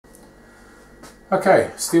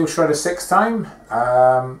Okay, Steel Shredder 6 time.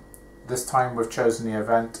 This time we've chosen the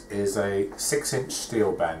event is a 6-inch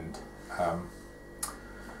steel bend.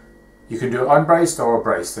 You can do it unbraced or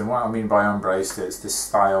braced, and what I mean by unbraced is the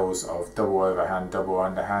styles of double overhand, double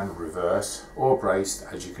underhand, reverse, or braced,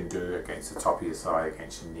 as you can do against the top of your thigh,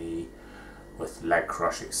 against your knee, with leg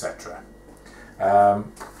crush, etc.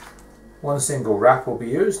 One single wrap will be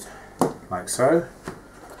used, like so.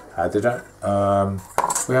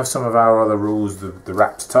 We have some of our other rules, the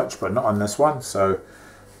wrap to touch, but not on this one. So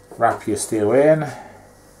wrap your steel in, you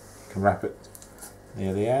can wrap it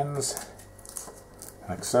near the ends,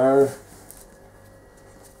 like so.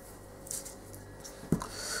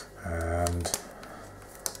 And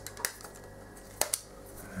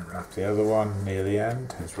wrap the other one near the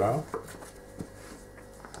end as well,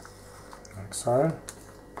 like so.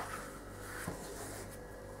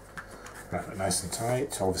 Wrap it nice and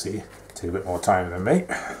tight. Obviously take a bit more time than me.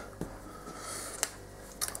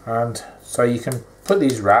 And so you can put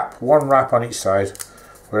these one wrap on each side,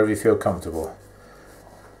 wherever you feel comfortable.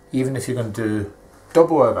 Even if you're going to do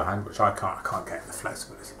double overhand, which I can't get the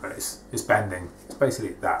flexibility, but it's bending. It's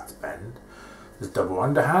basically that bend. There's double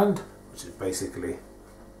underhand, which is basically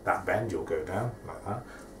that bend. You'll go down like that.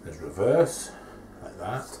 There's reverse, like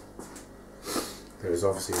that. There's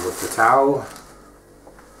obviously with the towel,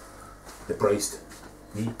 the braced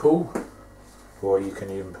knee pull, or you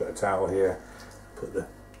can even put a towel here, put the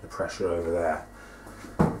pressure over there.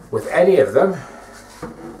 With any of them,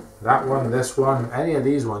 that one, this one, any of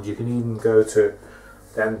these ones, you can even go to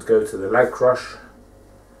the leg crush.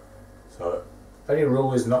 So only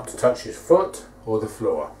rule is not to touch your foot or the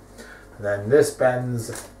floor. And then this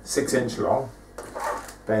bends 6 inch long,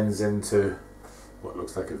 bends into what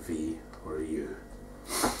looks like a V or a U,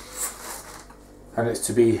 and it's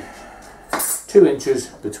to be 2 inches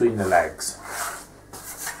between the legs,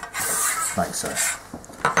 like so.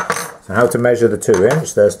 So how to measure the 2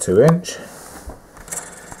 inch? There's 2 inch.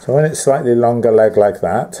 So when it's slightly longer leg like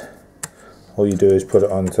that, all you do is put it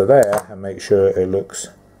onto there and make sure it looks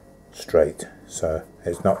straight. So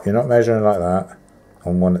you're not measuring like that.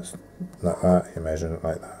 On one it's like that, you're measuring it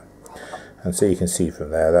like that. And so you can see from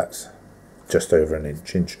there that's just over an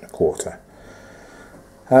inch, inch and a quarter.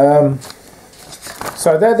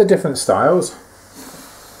 So they're the different styles.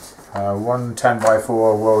 One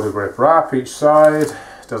 10x4 welder grip wrap each side,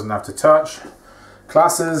 doesn't have to touch.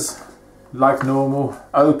 Classes, like normal,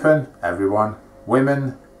 open, everyone,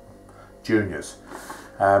 women, juniors.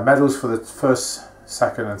 Medals for the first,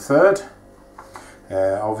 second and third.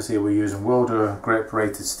 Obviously we're using welder grip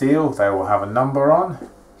rated steel. They will have a number on.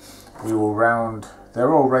 We will round,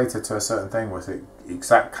 they're all rated to a certain thing with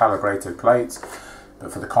exact calibrated plates, but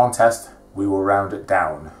for the contest we will round it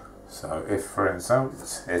down. So if, for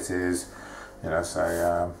instance, it is,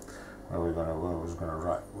 say, what was going to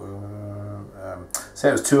write? Say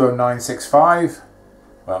it was 209.65.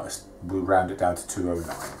 Well, we'll round it down to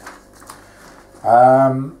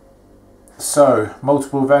 209. So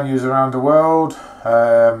multiple venues around the world,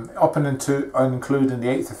 up and including the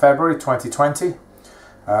 8th of February 2020.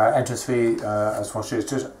 Entrance fee,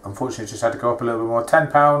 unfortunately, just had to go up a little bit more.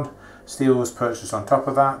 £10. Steel was purchased on top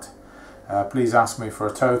of that. Please ask me for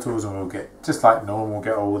totals and we'll get, just like normal, we'll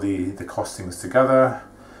get all the costings together.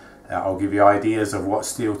 I'll give you ideas of what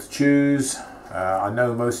steel to choose. I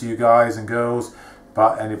know most of you guys and girls,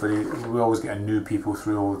 but we always get new people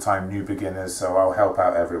through all the time, new beginners, so I'll help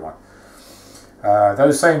out everyone.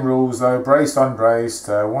 Those same rules though, braced, unbraced,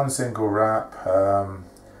 one single wrap. I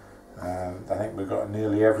think we've got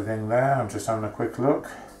nearly everything there. I'm just having a quick look.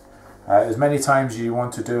 As many times you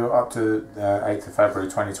want to do up to 8th of February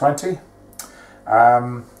 2020.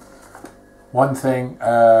 One thing,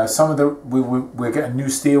 we're getting new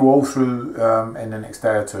steel all through in the next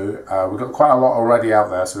day or two. We've got quite a lot already out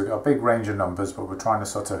there, so we've got a big range of numbers, but we're trying to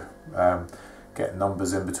sort of get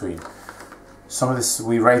numbers in between. Some of this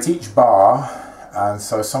we rate each bar, and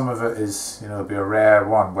so some of it is, it'll be a rare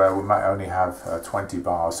one where we might only have 20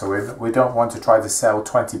 bars. So we don't want to try to sell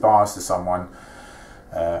 20 bars to someone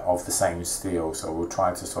of the same steel, so we'll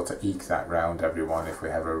try to sort of eke that round everyone if we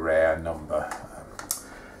have a rare number.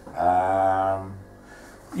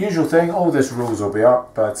 Usual thing, all these rules will be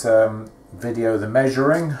up, but video the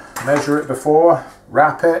measuring, measure it before,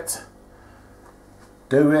 wrap it,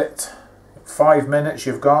 do it, 5 minutes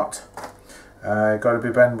you've got, got to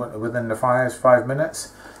be bent within the 5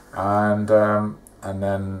 minutes, and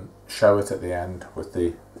then show it at the end with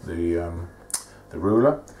the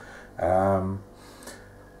ruler.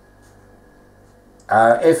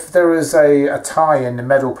 If there is a tie in the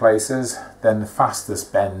middle places, then the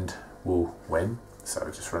fastest bend will win. So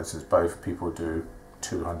just for instance, both people do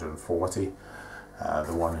 240.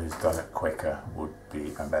 The one who's done it quicker would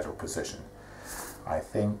be a medal position, I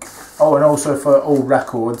think. Oh, and also for all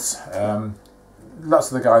records,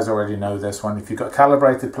 lots of the guys already know this one. If you've got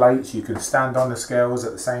calibrated plates, you can stand on the scales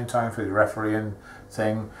at the same time for the refereeing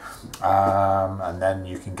thing, and then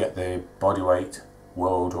you can get the bodyweight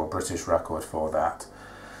world or British record for that.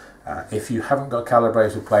 If you haven't got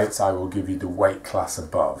calibrated plates, I will give you the weight class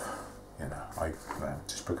above, you know,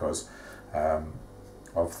 just because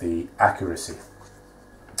of the accuracy.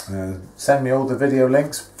 Send me all the video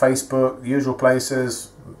links, Facebook, usual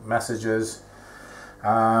places, messages.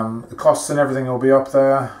 The costs and everything will be up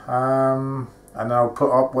there, and I'll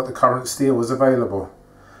put up what the current steel is available.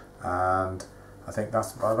 And I think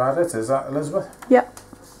that's about it. Is that, Elizabeth? Yep.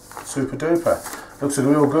 Super duper. Looks a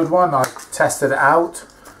real good one. I tested it out.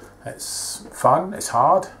 It's fun. It's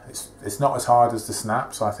hard. It's not as hard as the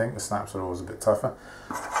snaps. I think the snaps are always a bit tougher,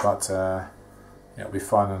 but it'll be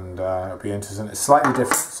fun, and it'll be interesting. It's slightly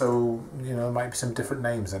different, so you know, there might be some different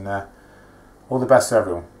names in there. All the best to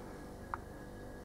everyone.